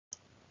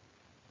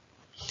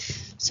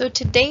So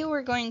today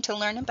we're going to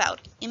learn about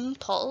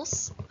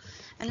impulse.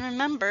 And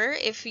remember,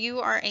 if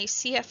you are a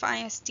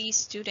CFISD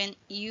student,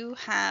 you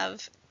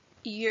have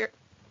your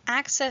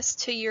access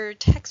to your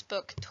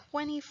textbook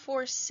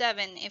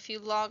 24/7 if you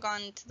log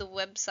on to the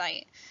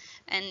website.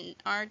 And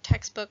our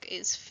textbook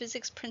is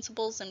Physics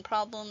Principles and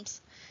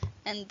Problems,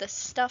 and the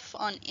stuff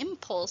on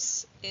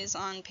impulse is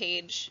on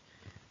page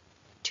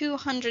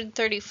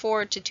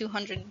 234 to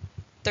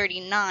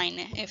 239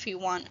 if you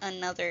want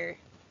another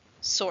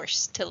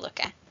source to look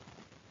at.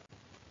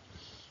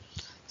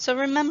 So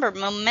remember,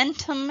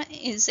 momentum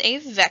is a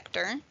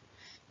vector.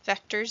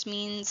 Vectors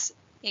means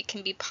it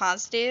can be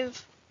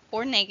positive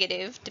or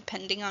negative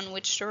depending on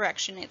which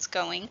direction it's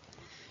going.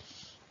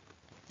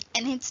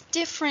 And it's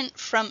different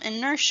from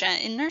inertia.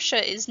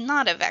 Inertia is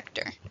not a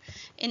vector.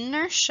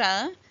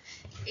 Inertia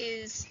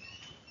is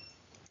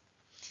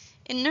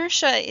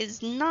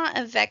not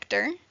a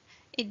vector.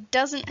 It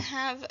doesn't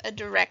have a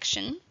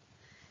direction.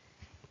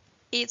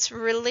 It's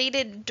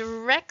related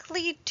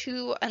directly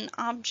to an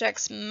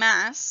object's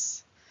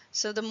mass.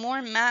 So the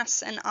more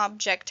mass an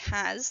object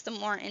has, the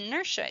more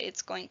inertia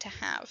it's going to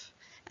have.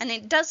 And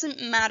it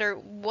doesn't matter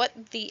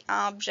what the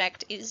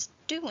object is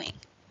doing.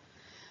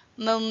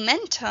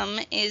 Momentum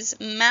is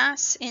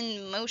mass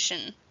in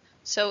motion.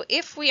 So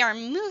if we are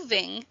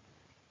moving,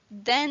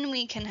 then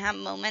we can have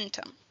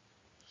momentum.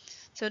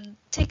 So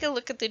take a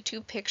look at the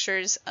two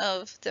pictures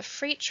of the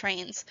freight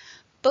trains.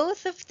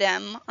 Both of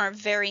them are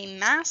very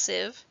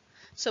massive,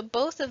 so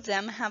both of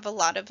them have a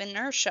lot of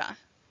inertia.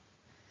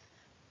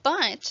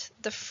 But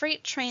the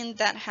freight train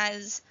that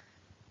has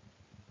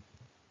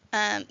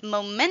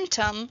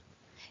momentum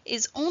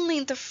is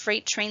only the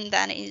freight train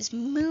that is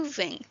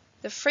moving.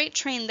 The freight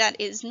train that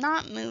is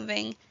not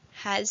moving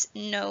has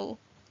no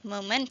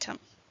momentum.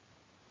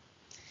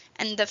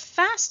 And the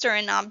faster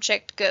an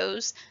object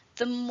goes,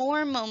 the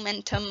more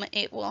momentum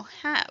it will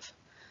have.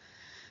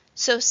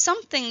 So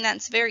something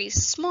that's very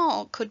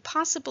small could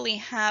possibly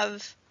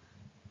have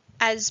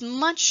as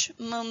much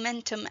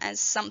momentum as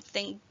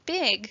something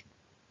big,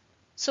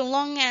 so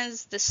long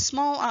as the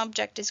small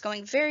object is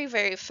going very,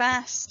 very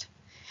fast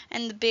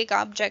and the big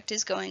object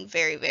is going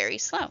very, very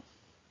slow.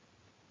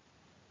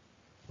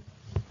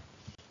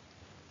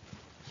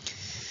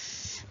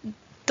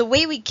 The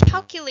way we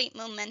calculate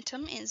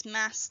momentum is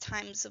mass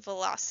times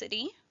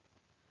velocity.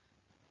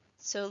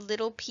 So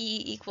little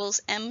p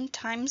equals m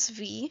times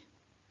v.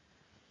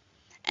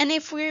 And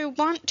if we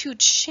want to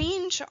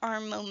change our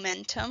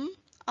momentum,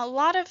 a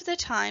lot of the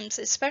times,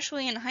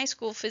 especially in high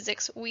school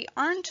physics, we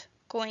aren't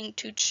going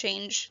to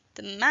change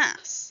the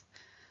mass.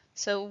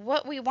 So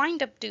what we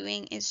wind up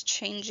doing is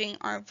changing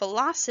our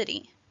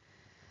velocity.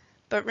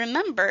 But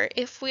remember,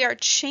 if we are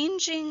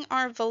changing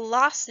our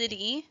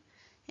velocity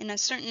in a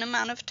certain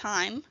amount of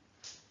time,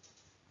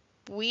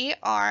 we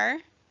are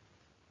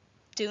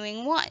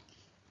doing what?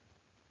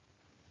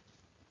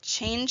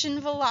 Change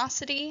in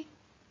velocity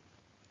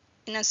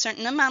in a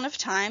certain amount of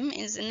time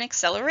is an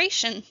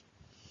acceleration.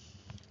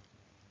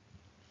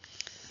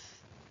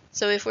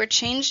 So if we're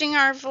changing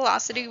our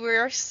velocity,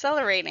 we're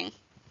accelerating.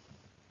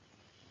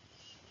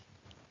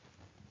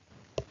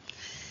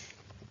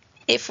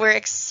 If we're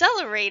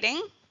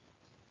accelerating,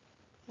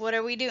 what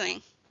are we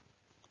doing?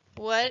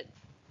 What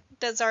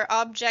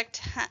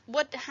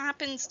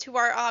happens to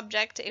our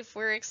object if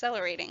we're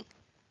accelerating?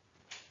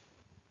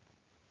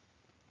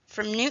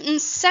 From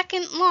Newton's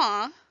second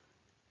law,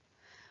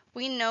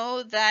 we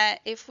know that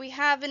if we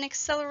have an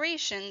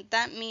acceleration,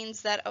 that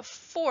means that a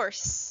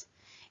force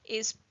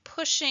is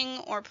pushing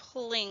or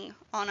pulling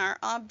on our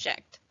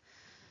object.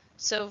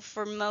 So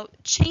for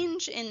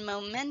change in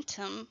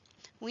momentum,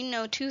 we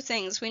know two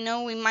things. We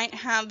know we might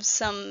have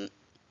some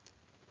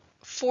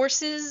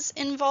forces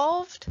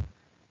involved,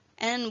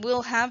 and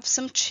we'll have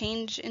some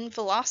change in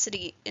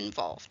velocity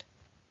involved.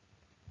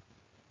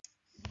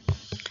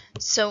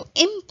 So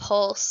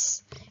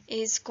impulse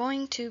is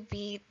going to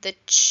be the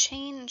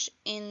change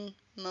in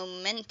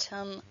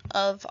momentum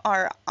of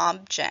our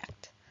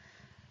object.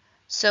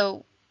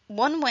 So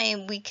one way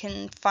we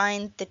can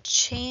find the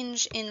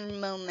change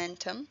in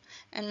momentum,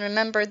 and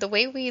remember the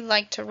way we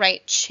like to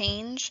write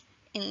change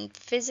in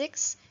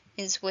physics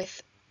is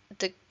with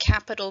the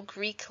capital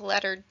Greek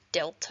letter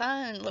delta,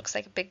 and it looks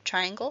like a big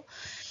triangle.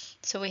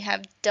 So we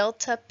have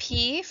delta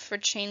P for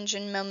change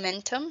in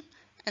momentum,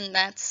 and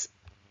that's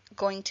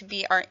going to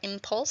be our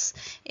impulse.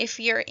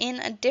 If you're in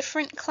a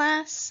different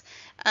class,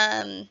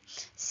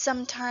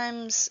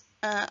 sometimes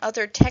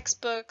other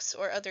textbooks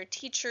or other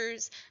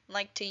teachers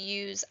like to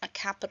use a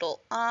capital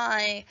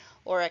I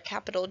or a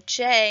capital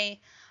J.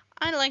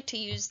 I like to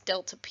use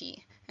delta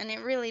P, and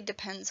it really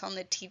depends on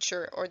the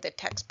teacher or the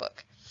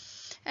textbook.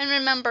 And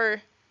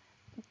remember,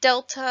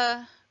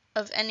 delta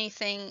of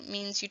anything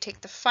means you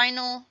take the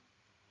final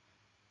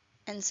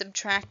and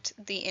subtract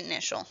the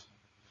initial.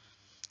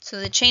 So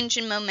the change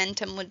in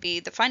momentum would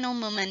be the final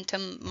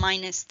momentum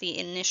minus the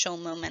initial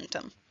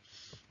momentum.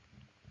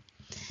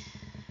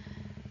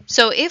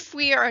 So if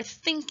we are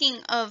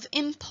thinking of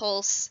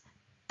impulse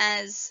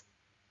as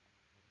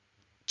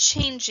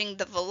changing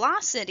the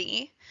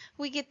velocity,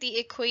 we get the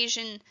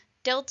equation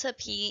delta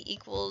P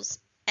equals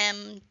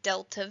m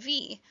delta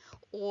V,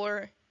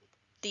 or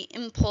the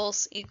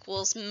impulse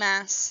equals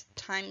mass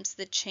times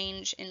the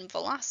change in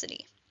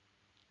velocity.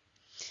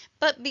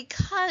 But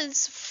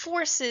because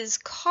forces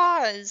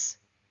cause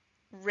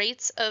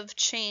rates of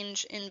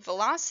change in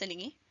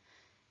velocity,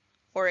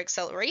 or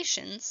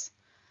accelerations,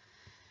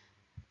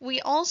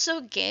 we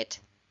also get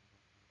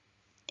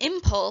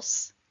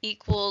impulse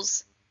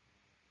equals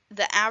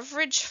the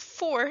average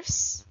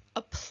force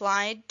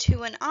applied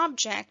to an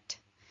object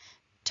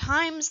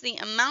times the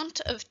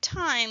amount of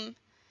time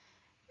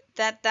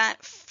that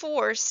that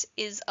force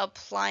is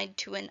applied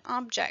to an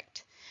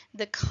object.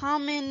 The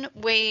common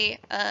way,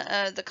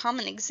 the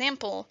common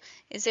example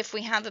is if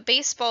we have a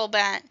baseball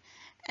bat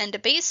and a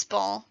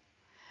baseball,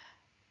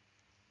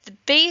 the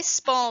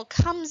baseball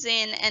comes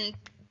in and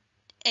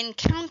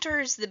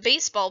encounters the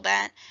baseball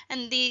bat,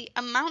 and the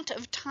amount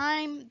of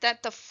time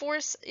that the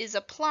force is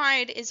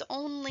applied is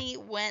only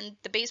when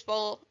the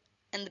baseball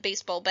and the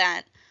baseball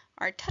bat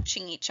are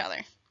touching each other.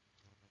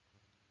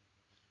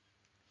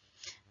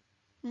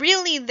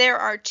 Really, there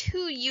are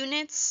two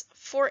units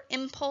for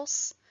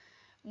impulse.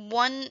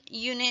 One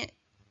unit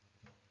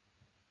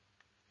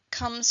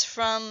comes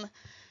from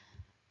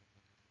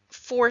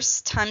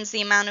force times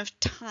the amount of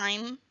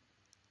time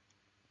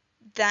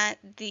that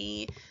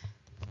the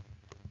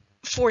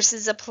force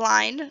is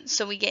applied,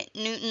 so we get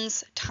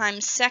newtons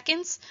times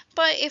seconds.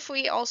 But if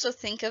we also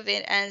think of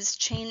it as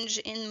change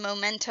in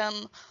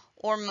momentum,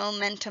 or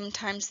momentum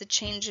times the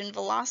change in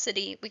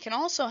velocity, we can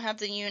also have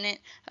the unit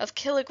of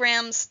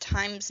kilograms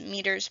times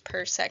meters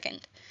per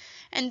second.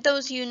 And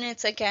those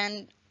units,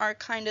 again, are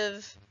kind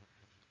of,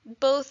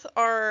 both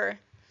are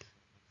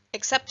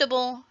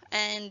acceptable,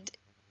 and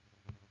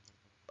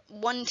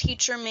one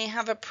teacher may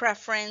have a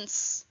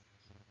preference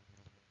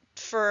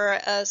for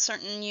a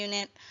certain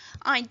unit.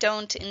 I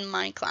don't in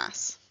my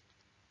class.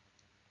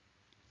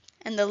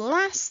 And the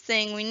last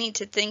thing we need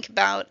to think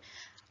about,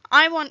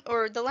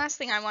 the last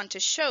thing I want to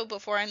show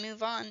before I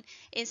move on,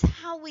 is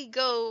how we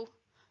go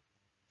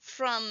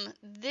from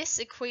this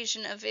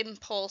equation of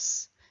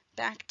impulse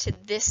back to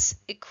this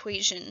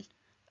equation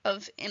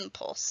of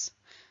impulse.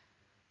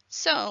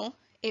 So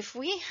if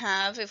we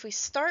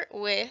start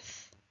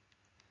with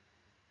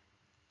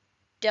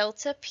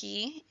delta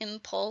P,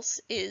 impulse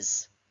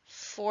is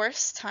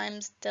force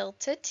times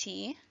delta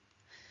T.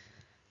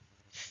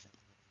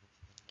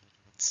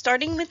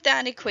 Starting with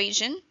that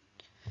equation,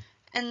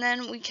 and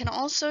then we can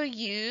also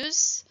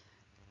use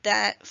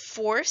that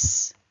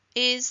force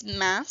is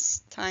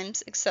mass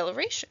times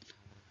acceleration.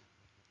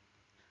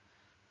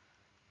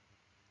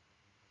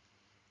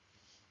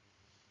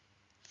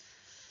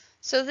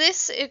 So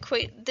this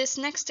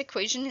next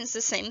equation is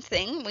the same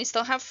thing. We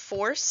still have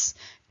force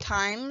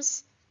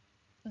times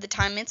the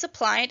time it's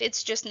applied.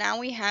 It's just now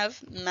we have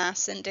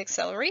mass and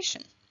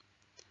acceleration.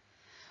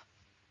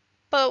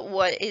 But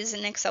what is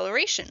an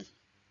acceleration?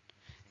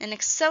 An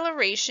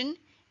acceleration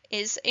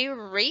is a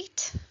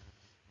rate,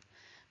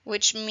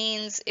 which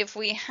means if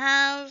we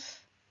have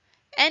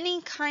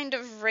any kind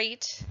of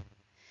rate,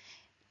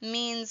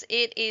 means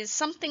it is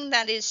something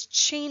that is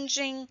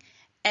changing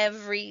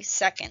every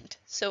second.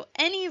 So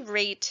any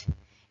rate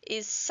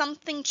is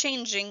something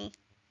changing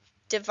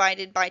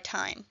divided by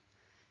time.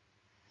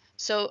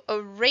 So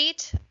a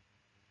rate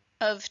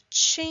of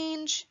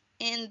change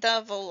in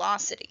the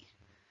velocity.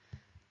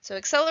 So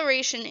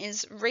acceleration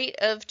is rate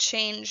of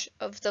change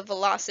of the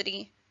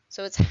velocity.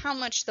 So it's how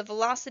much the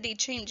velocity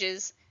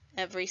changes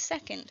every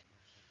second.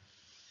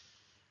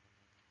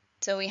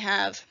 So we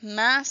have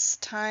mass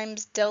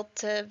times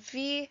delta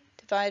V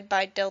divided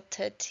by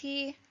delta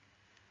T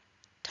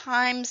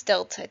times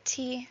delta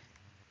T.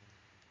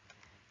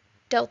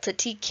 Delta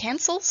T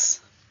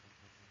cancels.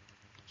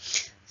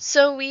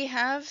 So we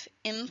have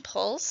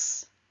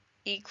impulse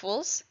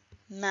equals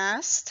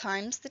mass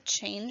times the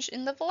change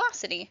in the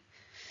velocity.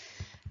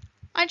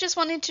 I just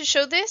wanted to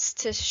show this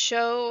to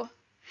show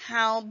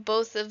how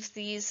both of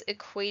these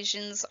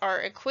equations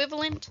are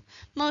equivalent.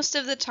 Most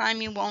of the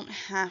time you won't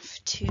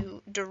have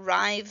to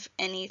derive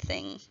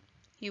anything.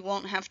 You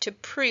won't have to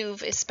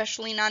prove,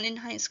 especially not in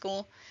high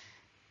school,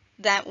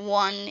 that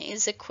one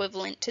is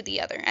equivalent to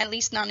the other, at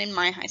least not in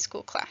my high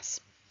school class.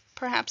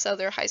 Perhaps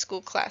other high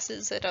school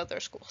classes at other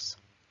schools.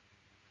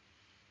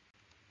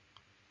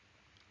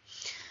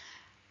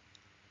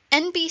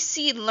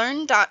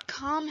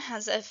 NBClearn.com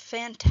has a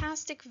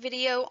fantastic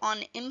video on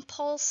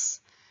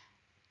impulse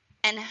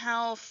and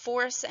how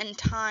force and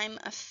time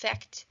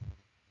affect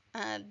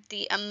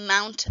the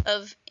amount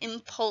of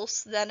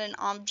impulse that an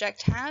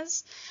object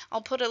has.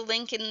 I'll put a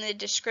link in the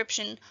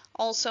description.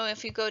 Also,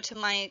 if you go to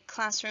my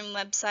classroom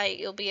website,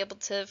 you'll be able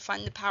to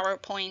find the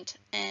PowerPoint,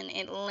 and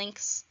it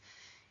links.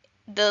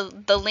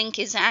 The link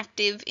is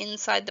active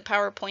inside the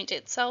PowerPoint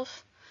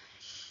itself.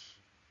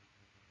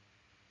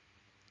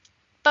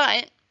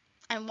 But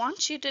I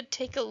want you to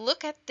take a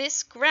look at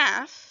this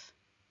graph,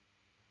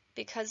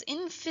 because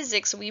in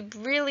physics we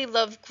really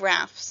love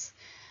graphs.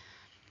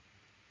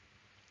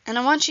 And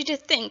I want you to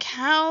think,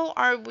 how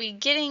are we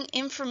getting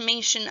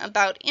information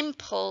about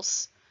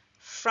impulse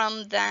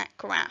from that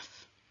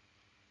graph?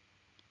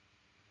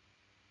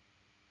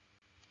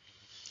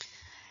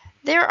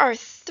 There are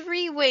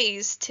three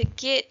ways to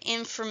get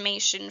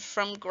information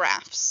from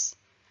graphs.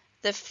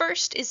 The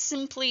first is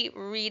simply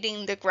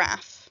reading the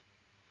graph.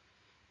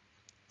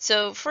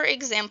 So for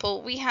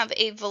example, we have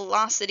a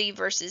velocity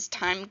versus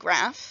time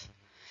graph.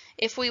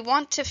 If we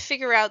want to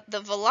figure out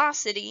the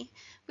velocity,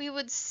 we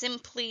would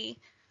simply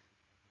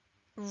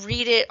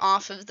read it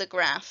off of the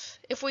graph.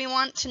 If we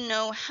want to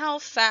know how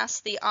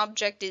fast the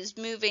object is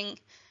moving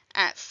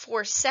at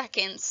 4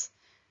 seconds,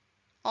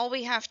 all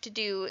we have to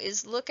do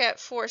is look at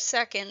 4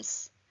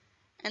 seconds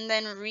and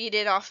then read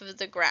it off of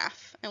the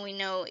graph, and we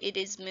know it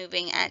is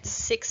moving at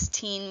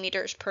 16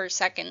 meters per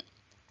second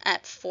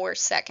at 4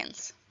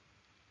 seconds.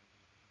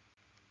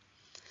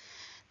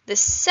 The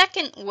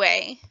second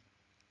way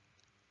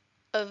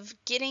of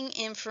getting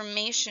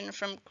information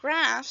from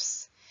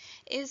graphs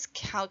is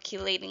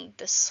calculating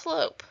the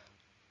slope.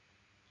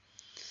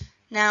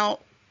 Now,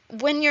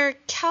 when you're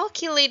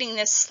calculating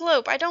this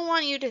slope, I don't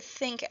want you to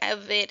think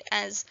of it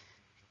as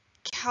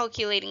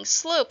calculating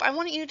slope. I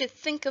want you to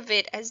think of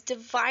it as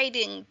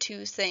dividing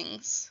two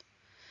things.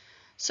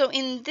 So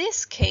in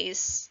this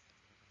case,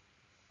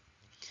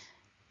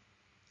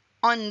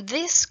 on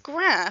this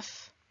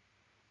graph,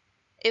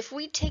 if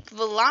we take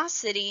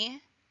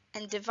velocity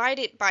and divide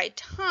it by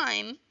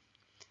time,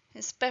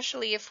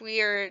 especially if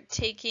we are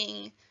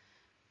taking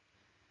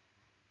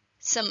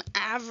some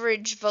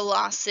average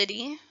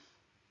velocity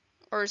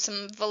or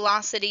some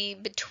velocity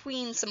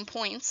between some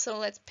points, so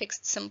let's pick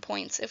some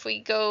points. If we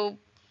go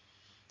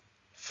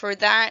for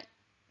that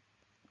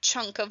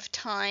chunk of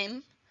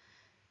time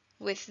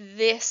with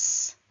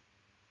this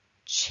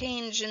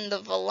change in the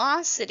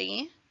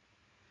velocity,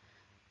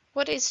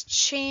 what is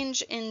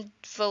change in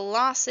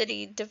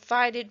velocity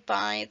divided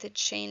by the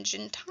change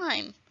in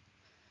time?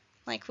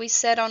 Like we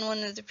said on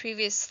one of the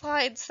previous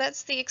slides,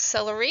 that's the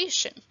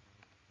acceleration.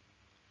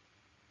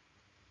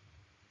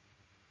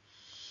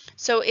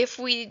 So if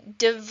we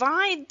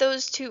divide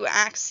those two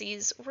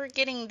axes, we're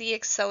getting the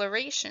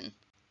acceleration.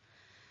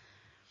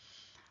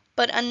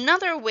 But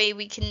another way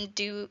we can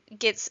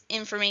get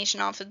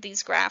information off of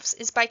these graphs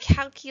is by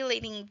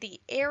calculating the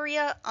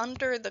area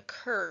under the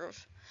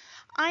curve.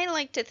 I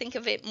like to think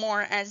of it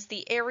more as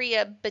the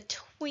area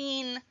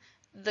between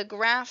the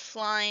graph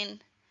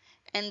line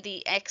and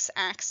the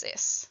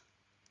x-axis.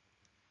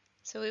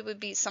 So it would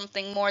be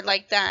something more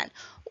like that.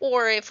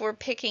 Or if we're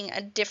picking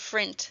a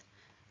different,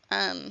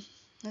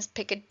 let's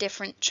pick a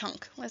different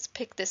chunk. Let's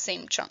pick the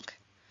same chunk.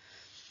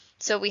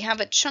 So we have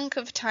a chunk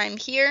of time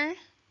here,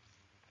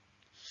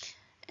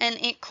 and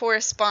it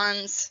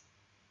corresponds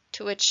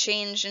to a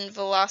change in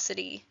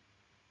velocity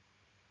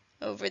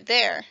over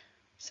there.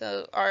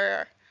 So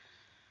our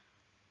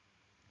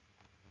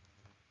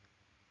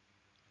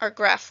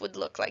graph would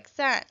look like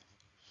that.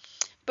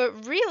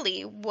 But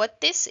really, what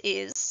this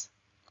is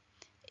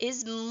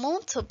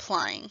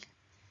multiplying.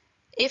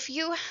 If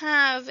you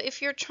have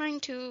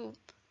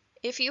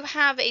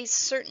a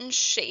certain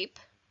shape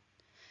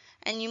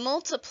and you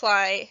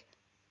multiply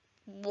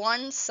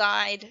one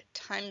side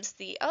times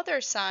the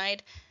other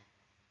side,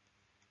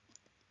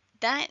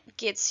 that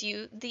gets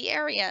you the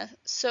area.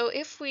 So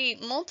if we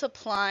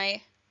multiply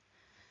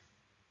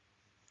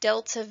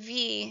delta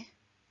V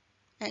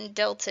and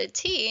delta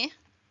T,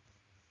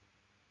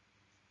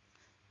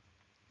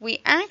 we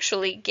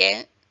actually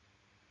get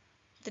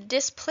the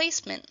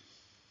displacement.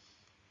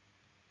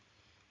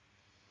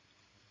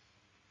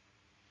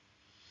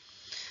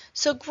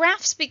 So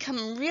graphs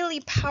become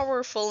really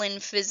powerful in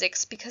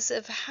physics because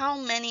of how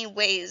many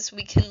ways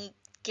we can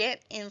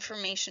get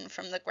information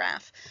from the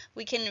graph.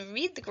 We can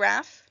read the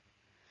graph,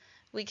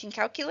 we can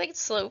calculate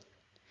slope,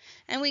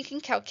 and we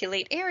can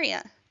calculate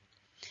area.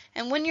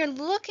 And when you're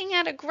looking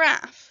at a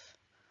graph,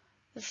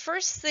 the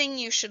first thing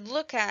you should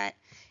look at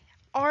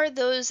are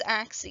those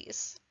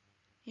axes.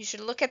 You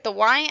should look at the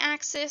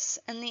y-axis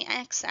and the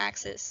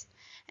x-axis,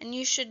 and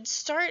you should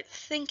start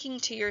thinking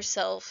to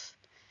yourself,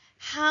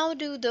 how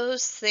do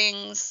those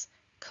things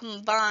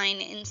combine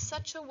in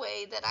such a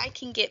way that I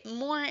can get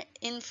more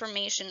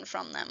information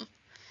from them?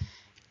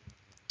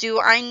 Do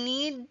I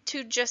need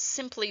to just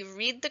simply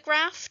read the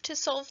graph to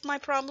solve my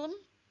problem?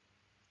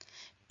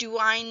 Do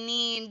I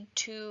need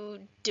to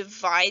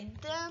divide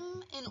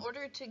them in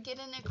order to get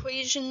an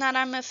equation that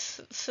I'm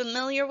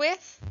familiar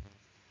with?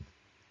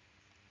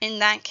 In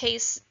that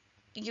case,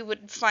 you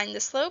would find the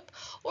slope.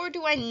 Or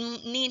do I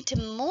need to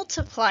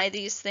multiply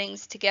these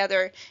things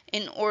together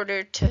in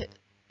order to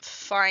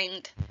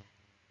find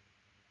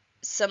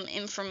some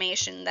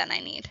information that I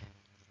need?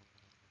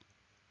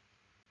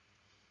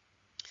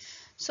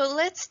 So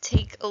let's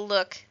take a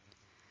look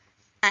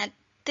at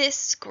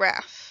this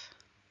graph.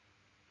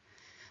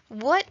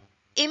 What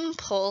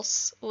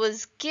impulse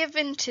was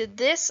given to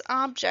this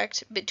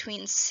object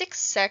between 6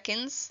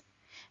 seconds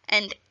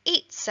and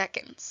 8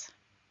 seconds?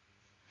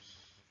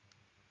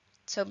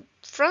 So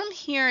from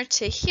here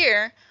to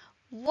here,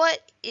 what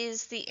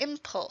is the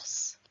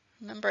impulse?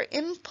 Remember,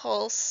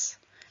 impulse,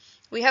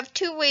 we have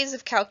two ways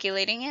of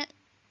calculating it,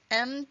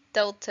 m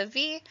delta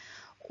v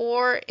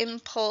or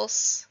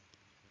impulse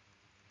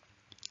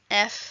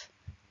f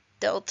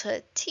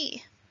delta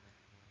t.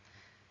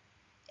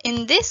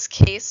 In this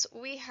case,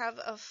 we have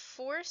a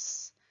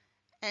force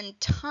and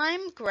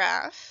time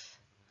graph,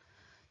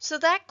 so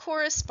that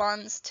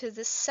corresponds to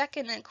the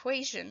second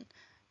equation.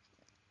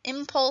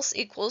 Impulse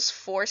equals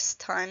force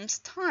times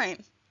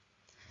time.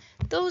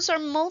 Those are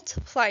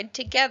multiplied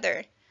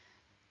together.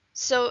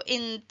 So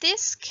in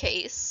this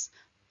case,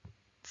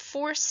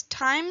 force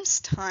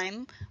times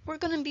time, we're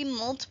going to be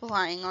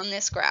multiplying on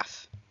this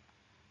graph.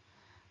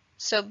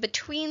 So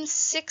between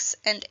 6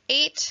 and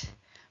 8,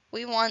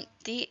 we want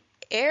the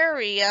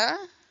area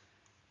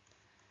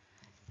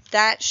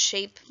that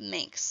shape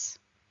makes.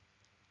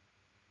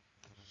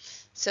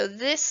 So in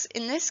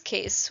this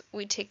case,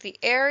 we take the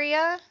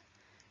area,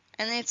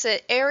 and it's an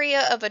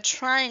area of a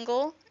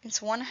triangle. It's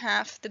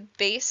 1/2 the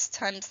base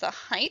times the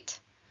height.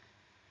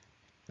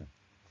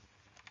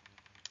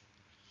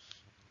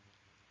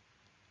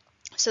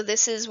 So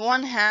this is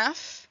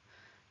 1/2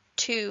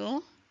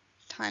 2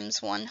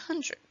 times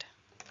 100.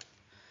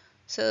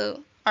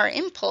 So our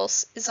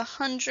impulse is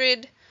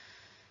 100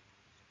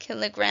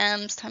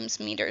 kilograms times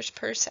meters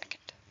per second.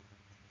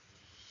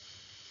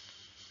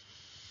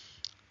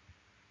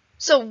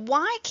 So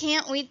why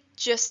can't we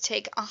just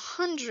take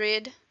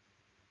 100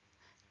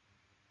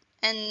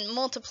 and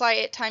multiply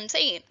it times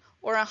 8,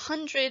 or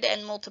 100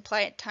 and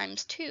multiply it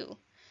times 2?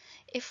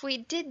 If we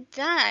did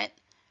that,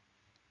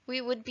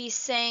 we would be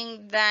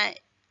saying that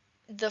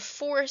the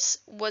force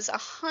was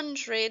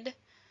 100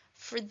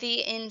 for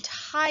the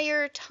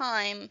entire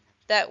time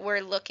that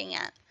we're looking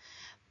at.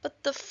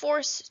 But the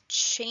force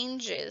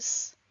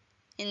changes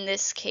in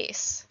this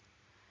case.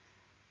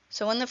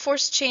 So when the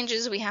force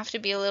changes, we have to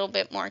be a little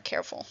bit more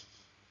careful.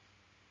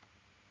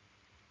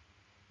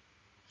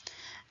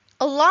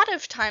 A lot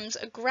of times,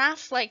 a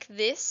graph like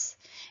this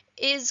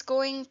is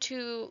going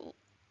to,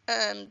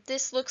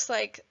 this looks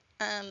like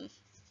an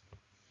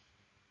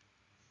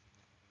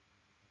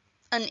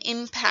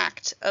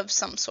impact of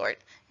some sort.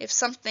 If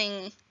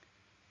something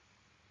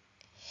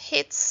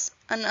hits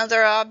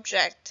another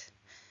object,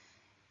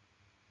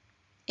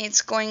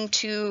 it's going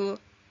to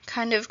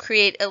kind of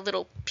create a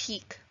little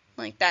peak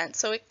like that.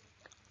 So it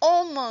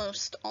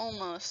almost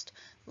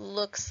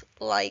looks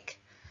like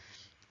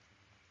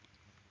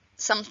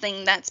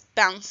something that's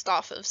bounced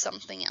off of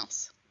something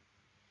else.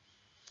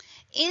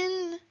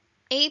 In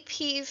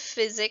AP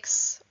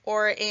Physics,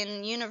 or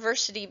in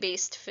university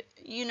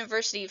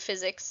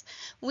physics,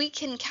 we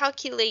can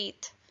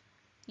calculate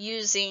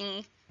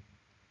using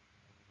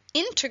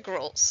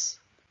integrals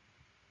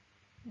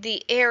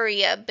the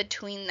area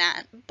between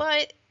that,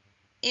 but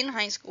in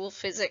high school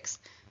physics,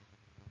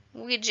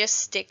 we just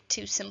stick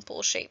to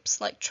simple shapes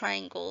like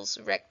triangles,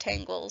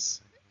 rectangles,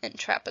 and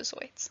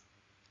trapezoids.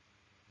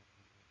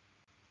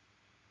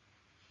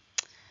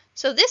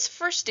 So this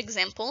first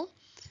example,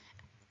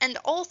 and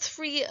all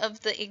 3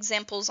 of the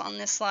examples on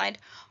this slide,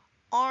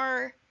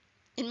 are,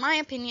 in my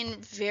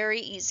opinion,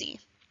 very easy.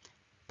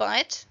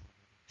 But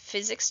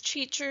physics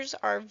teachers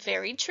are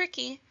very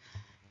tricky,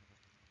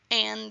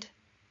 and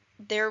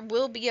there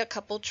will be a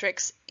couple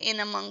tricks in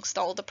amongst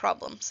all the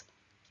problems.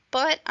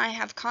 But I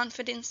have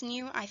confidence in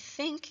you. I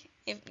think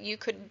if you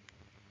could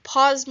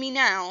pause me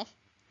now,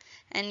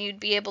 and you'd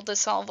be able to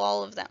solve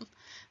all of them.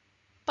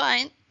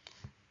 But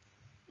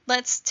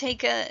let's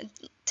take a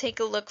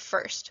look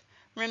first.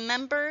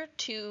 Remember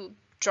to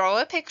draw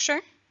a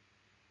picture.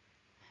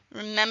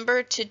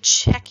 Remember to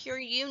check your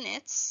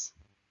units.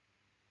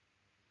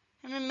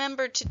 And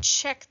remember to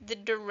check the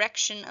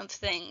direction of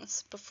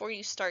things before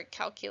you start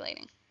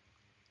calculating.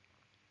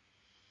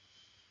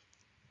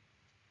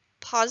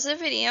 Pause the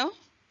video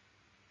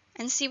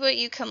and see what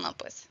you come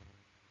up with.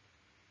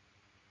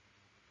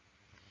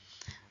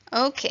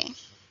 Okay,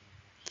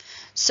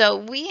 so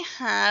we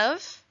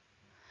have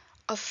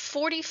a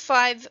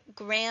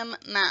 45-gram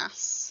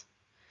mass.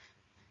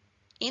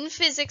 In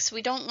physics,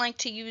 we don't like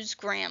to use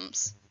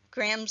grams.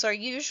 Grams are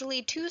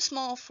usually too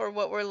small for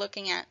what we're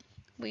looking at.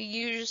 We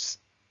use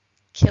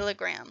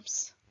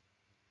kilograms.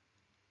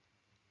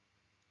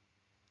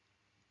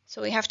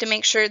 So we have to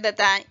make sure that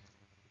that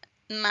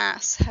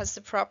mass has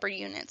the proper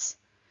units.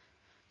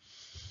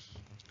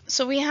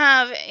 So we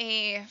have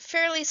a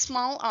fairly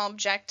small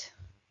object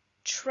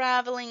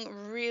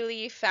traveling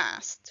really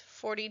fast,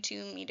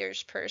 42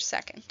 meters per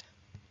second.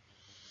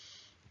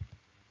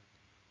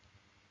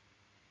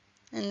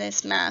 And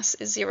this mass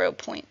is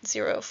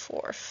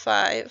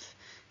 0.045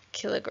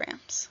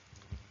 kilograms.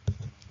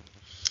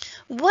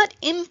 What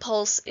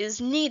impulse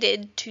is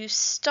needed to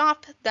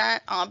stop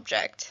that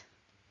object?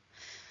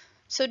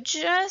 So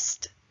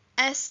just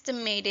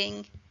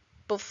estimating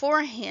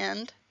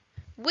beforehand,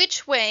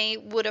 which way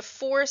would a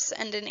force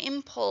and an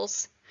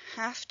impulse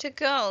have to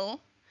go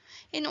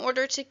in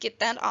order to get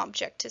that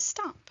object to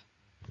stop?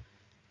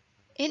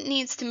 It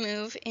needs to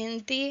move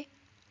in the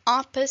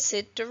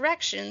opposite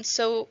direction.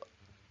 So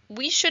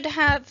we should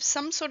have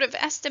some sort of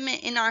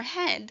estimate in our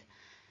head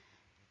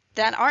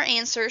that our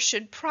answer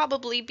should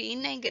probably be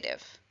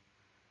negative.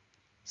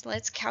 So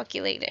let's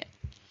calculate it.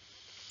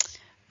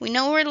 We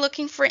know we're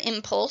looking for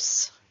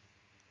impulse,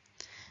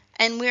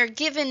 and we're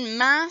given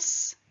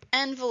mass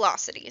and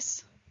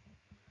velocities.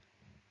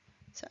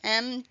 So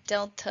m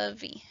delta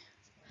v.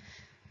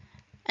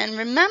 And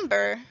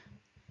remember,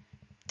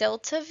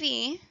 delta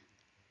v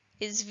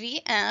is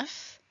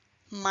Vf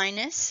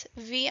minus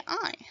Vi.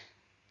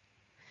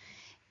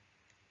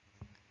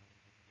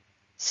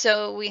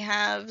 So we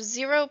have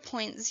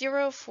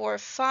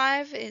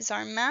 0.045 is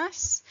our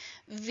mass,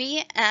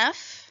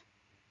 Vf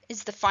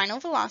is the final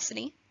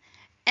velocity,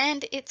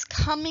 and it's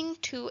coming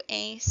to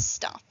a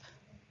stop.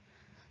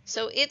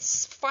 So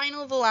its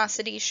final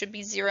velocity should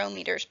be 0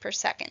 meters per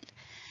second.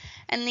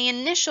 And the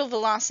initial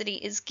velocity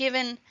is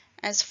given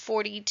as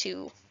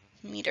 42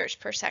 meters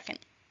per second.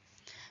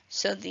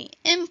 So the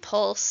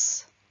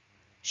impulse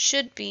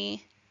should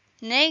be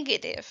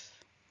negative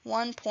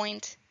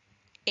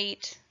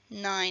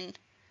 1.89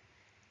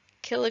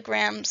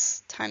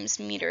 kilograms times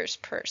meters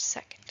per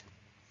second.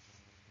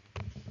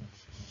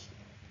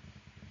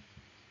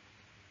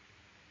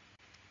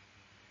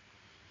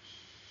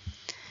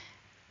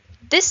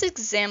 This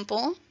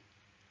example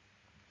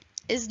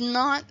is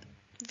not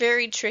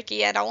very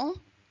tricky at all.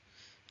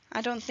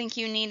 I don't think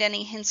you need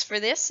any hints for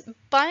this,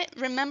 but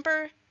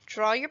remember,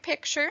 draw your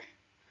picture,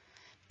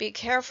 be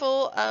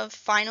careful of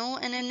final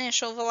and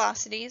initial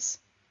velocities,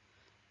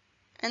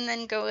 and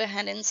then go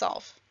ahead and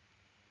solve.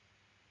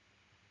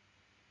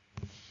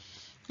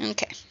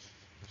 Okay,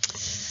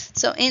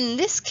 so in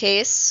this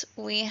case,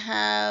 we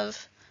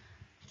have,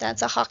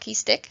 that's a hockey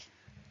stick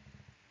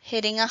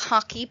hitting a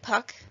hockey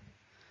puck,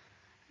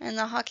 and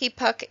the hockey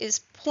puck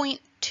is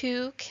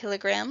 0.2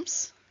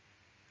 kilograms.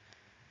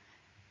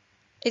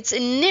 It's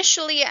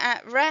initially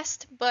at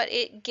rest, but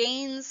it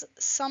gains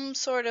some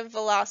sort of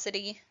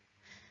velocity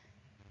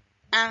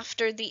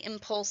after the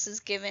impulse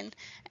is given,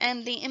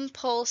 and the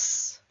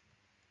impulse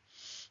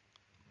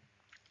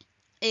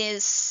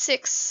is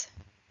 6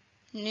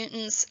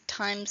 newtons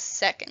times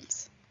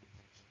seconds.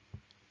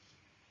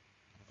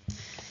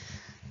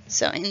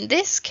 So in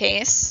this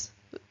case,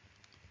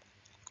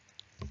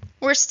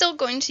 we're still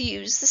going to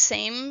use the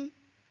same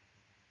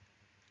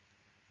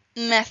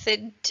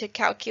method to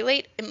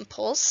calculate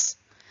impulse.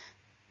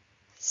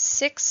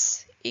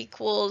 6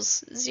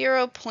 equals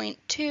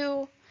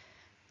 0.2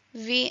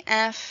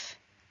 Vf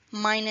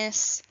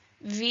minus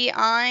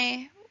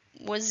Vi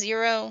was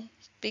 0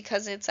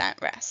 because it's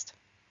at rest.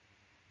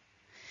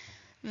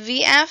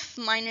 Vf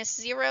minus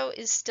 0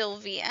 is still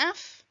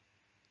Vf,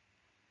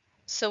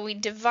 so we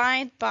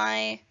divide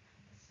by,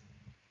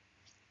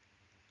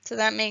 so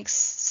that makes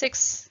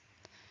 6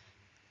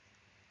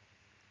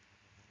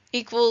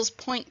 equals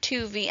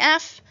 0.2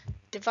 Vf,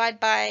 divide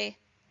by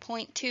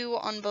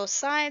 0.2 on both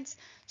sides,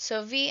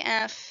 so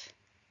Vf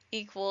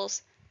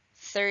equals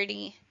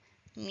 30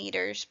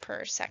 meters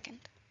per second.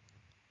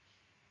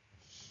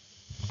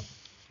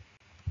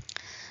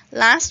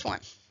 Last one.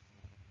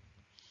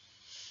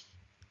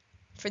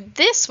 For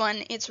this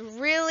one, it's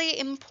really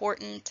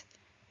important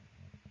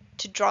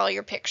to draw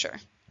your picture.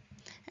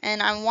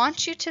 And I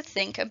want you to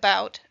think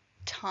about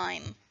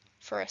time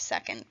for a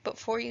second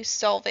before you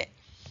solve it.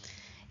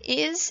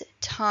 Is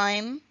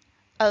time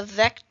a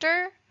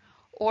vector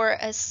or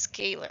a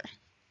scalar?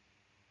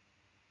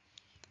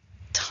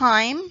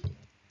 Time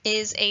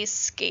is a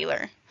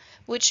scalar,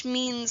 which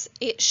means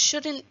it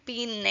shouldn't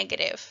be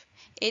negative.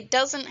 It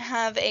doesn't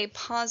have a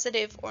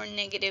positive or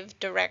negative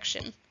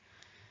direction.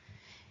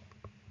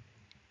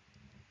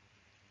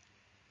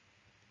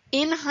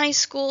 In high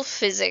school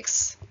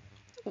physics,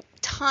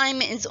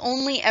 time is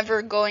only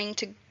ever going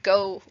to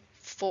go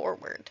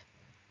forward.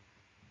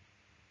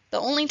 The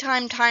only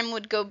time time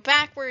would go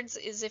backwards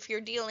is if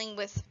you're dealing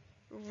with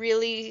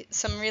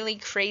some really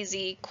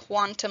crazy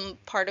quantum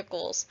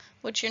particles,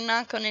 which you're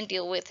not going to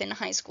deal with in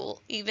high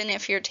school, even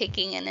if you're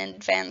taking an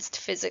advanced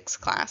physics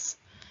class.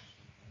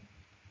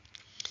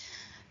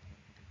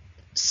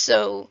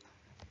 So,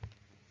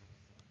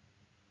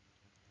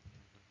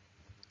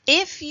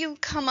 if you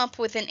come up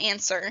with an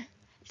answer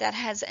that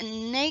has a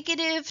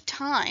negative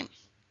time,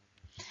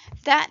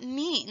 that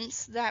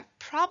means that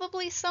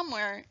probably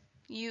somewhere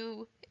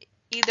you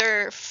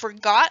either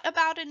forgot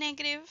about a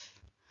negative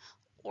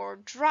or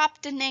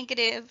dropped a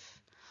negative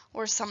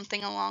or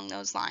something along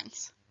those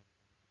lines.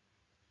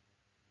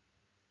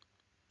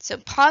 So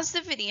pause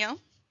the video,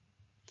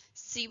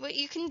 see what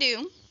you can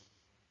do,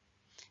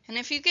 and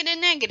if you get a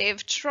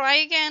negative, try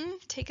again,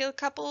 take a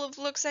couple of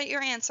looks at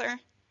your answer,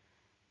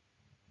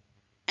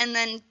 and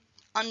then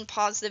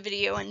unpause the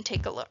video and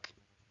take a look.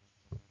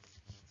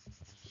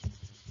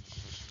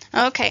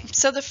 Okay,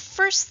 so the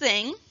first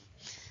thing,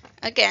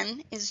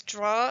 again, is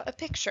draw a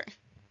picture.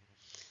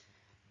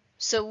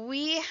 So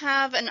we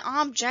have an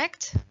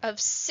object of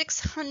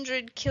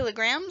 600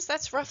 kilograms,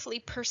 that's roughly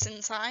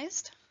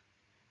person-sized.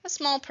 A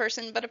small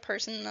person, but a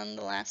person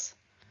nonetheless.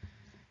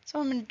 So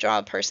I'm going to draw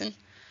a person.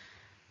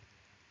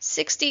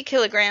 60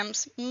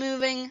 kilograms,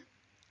 moving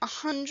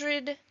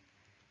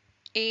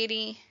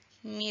 180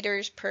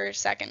 meters per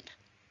second.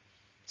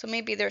 So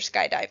maybe they're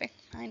skydiving,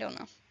 I don't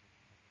know.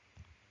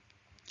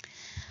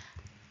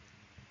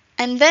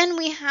 And then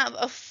we have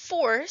a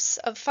force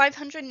of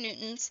 500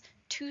 newtons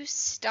to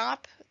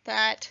stop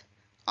that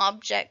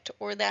object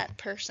or that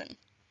person.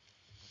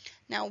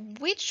 Now,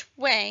 which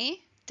way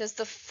does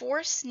the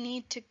force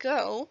need to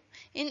go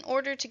in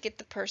order to get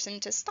the person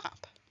to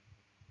stop?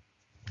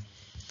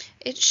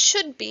 It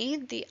should be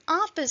the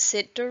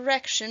opposite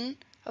direction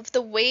of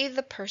the way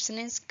the person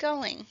is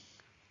going.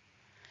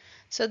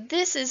 So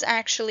this is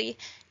actually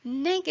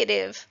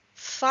negative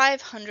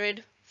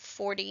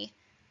 540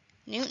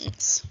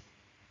 newtons.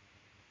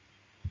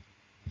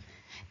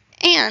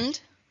 And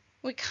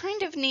we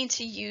kind of need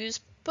to use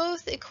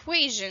both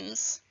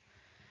equations.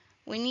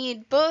 We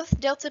need both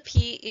delta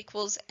P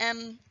equals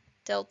m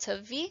delta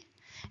V,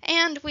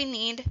 and we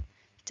need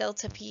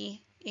delta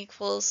P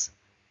equals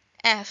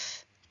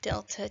F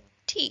delta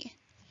T.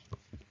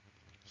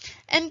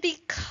 And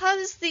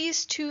because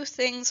these two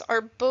things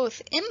are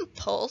both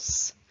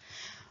impulse,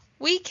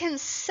 we can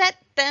set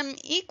them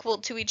equal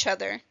to each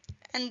other.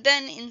 And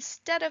then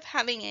instead of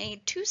having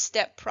a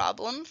two-step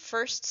problem,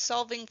 first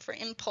solving for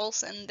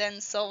impulse and then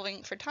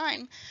solving for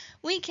time,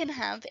 we can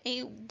have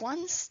a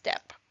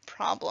one-step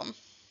problem.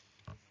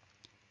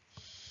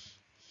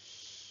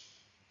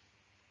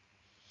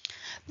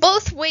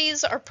 Both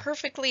ways are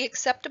perfectly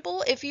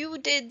acceptable. If you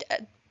did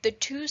the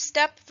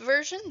two-step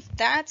version,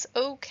 that's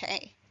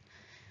okay.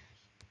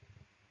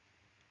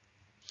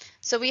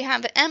 So we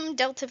have m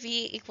delta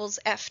V equals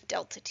F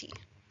delta T.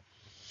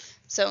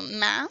 So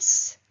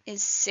mass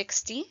is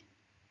 60.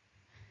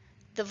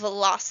 The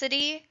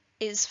velocity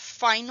is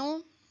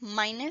final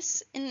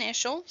minus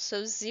initial,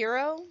 so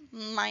 0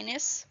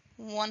 minus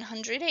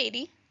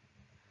 180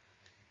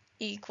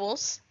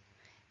 equals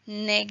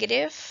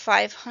negative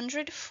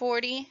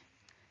 540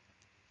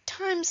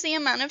 times the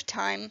amount of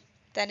time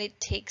that it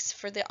takes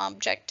for the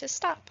object to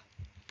stop.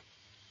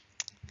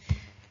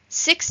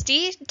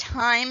 60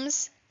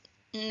 times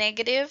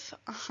negative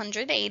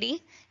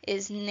 180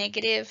 is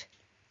negative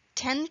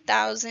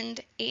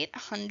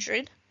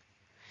 10,800.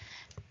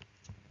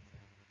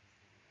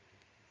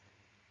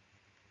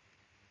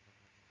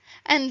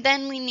 And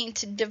then we need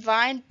to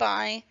divide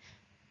by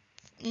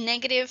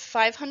negative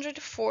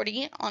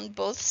 540 on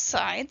both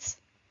sides.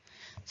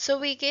 So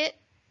we get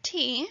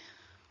T,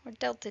 or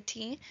delta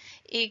T,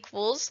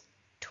 equals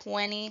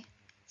 20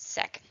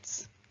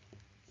 seconds.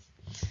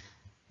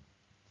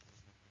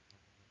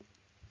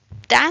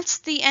 That's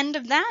the end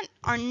of that.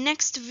 Our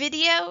next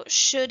video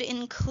should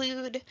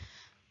include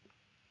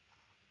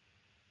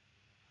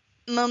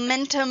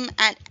momentum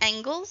at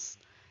angles.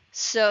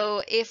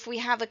 So if we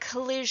have a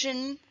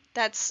collision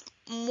that's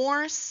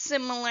more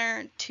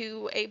similar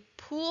to a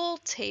pool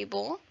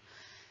table,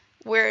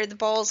 where the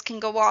balls can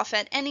go off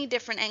at any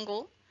different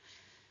angle,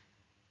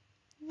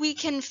 we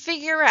can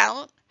figure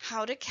out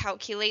how to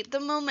calculate the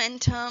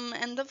momentum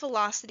and the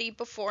velocity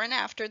before and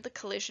after the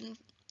collision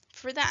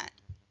for that.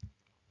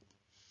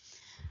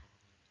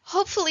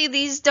 Hopefully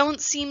these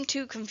don't seem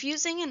too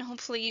confusing, and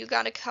hopefully you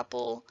got a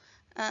couple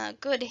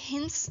good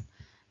hints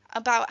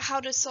about how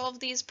to solve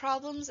these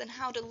problems and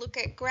how to look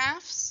at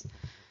graphs.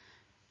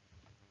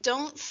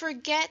 Don't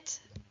forget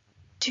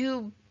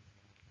to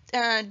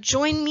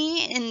join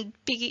me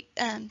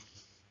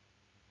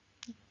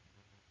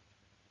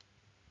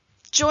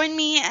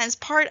as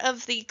part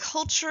of the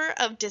culture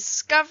of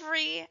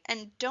discovery,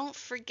 and don't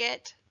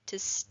forget to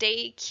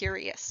stay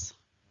curious.